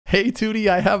Hey Tewtiy,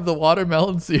 I have the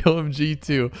watermelon ZOMG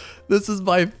too. This is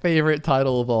my favorite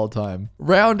title of all time.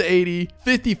 Round 80,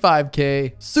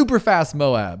 55k, super fast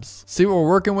Moabs. See what we're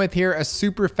working with here? A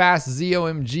super fast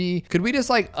ZOMG. Could we just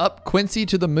like up Quincy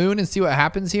to the moon and see what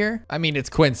happens here? I mean, it's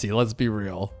Quincy, let's be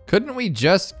real. Couldn't we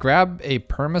just grab a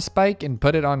perma spike and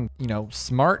put it on, you know,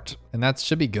 smart, and that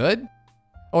should be good?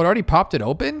 Oh, it already popped it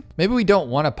open? Maybe we don't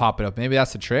want to pop it open. Maybe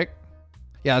that's the trick.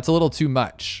 Yeah, it's a little too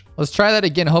much. Let's try that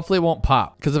again. Hopefully it won't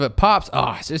pop. Because if it pops,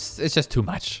 it's just too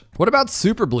much. What about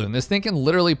Super Bloon? This thing can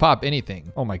literally pop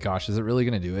anything. Oh my gosh, is it really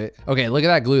gonna do it? Okay, look at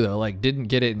that glue though. Like, didn't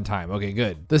get it in time. Okay,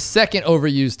 good. The second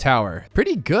overused tower.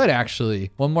 Pretty good,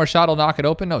 actually. One more shot will knock it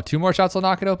open. No, 2 more shots will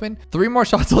knock it open. 3 more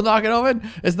shots will knock it open.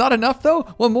 It's not enough though.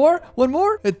 One more?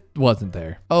 It wasn't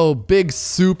there. Oh, big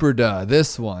super duh.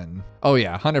 This one. Oh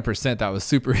yeah, 100% that was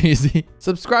super easy.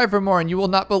 Subscribe for more and you will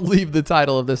not believe the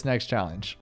title of this next challenge.